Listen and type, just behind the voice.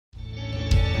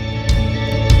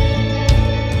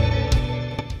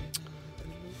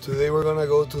we're gonna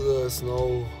go to the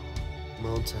snow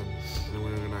mountain and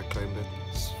we're gonna climb it.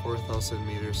 It's 4,000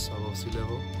 meters above sea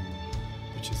level,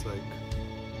 which is like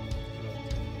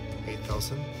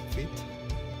 8,000 feet.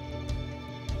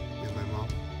 With my mom.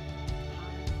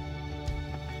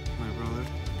 My brother,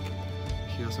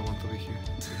 he doesn't want to be here.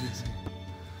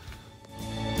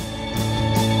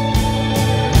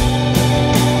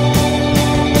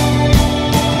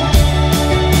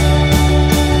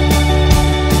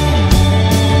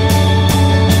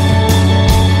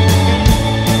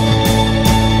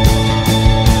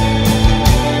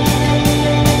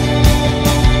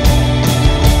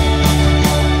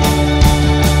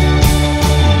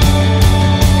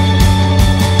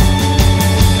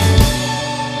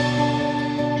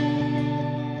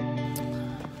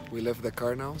 We left the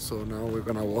car now, so now we're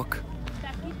gonna walk.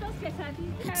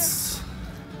 It's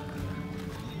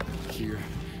here.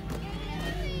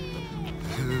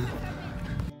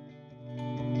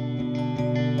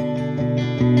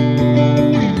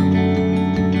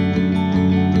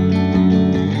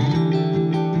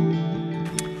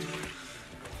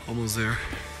 Almost there.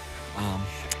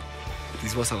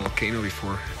 This was a volcano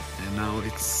before, and now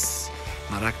it's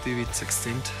not active, it's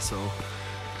extinct, so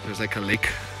there's like a lake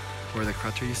where the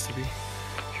crater used to be.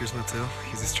 Here's Mateo,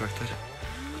 he's distracted.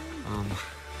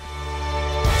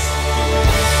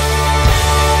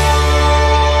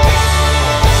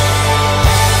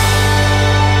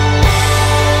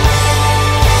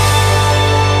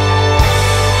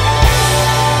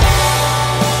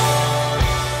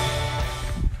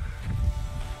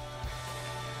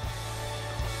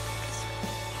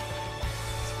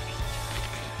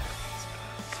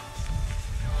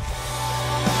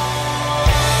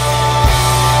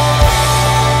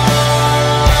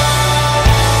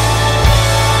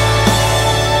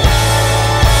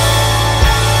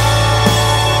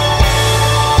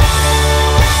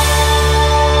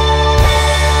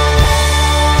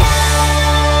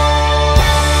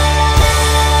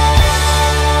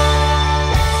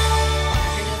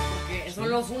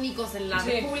 En la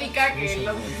República que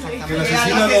la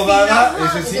asesina robada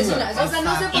es asesina. O sea,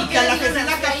 no sé por qué a la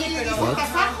asesina casi le hizo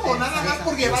tasajo, nada más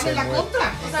por llevarle la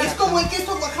contra. Es como el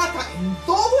queso Oaxaca. En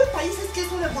todo el país es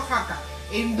queso de Oaxaca.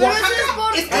 En Oaxaca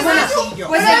es queso.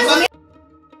 Pues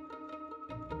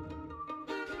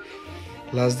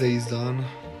Last day is done.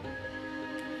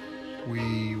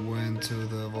 We went to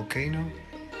the volcano.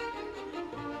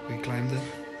 We climbed it.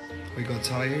 We got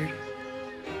tired.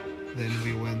 Then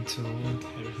we went to...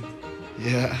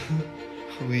 Yeah.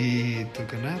 We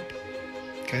took a nap.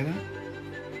 Kinda?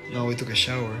 No, we took a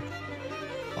shower.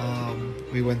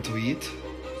 We went to eat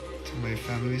to my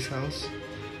family's house.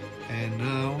 And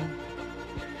now...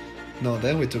 No,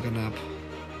 then we took a nap.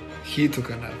 He took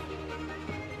a nap.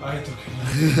 I took a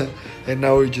nap. And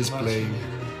now we're just playing.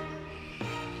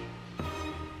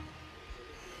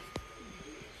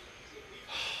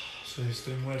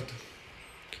 Estoy muerto.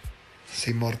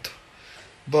 Sei morto.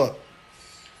 But...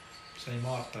 Sei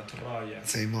morta, Troia.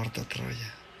 Sei morta,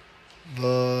 Troia.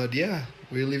 But yeah,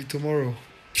 we leave tomorrow.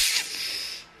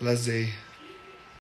 Last day.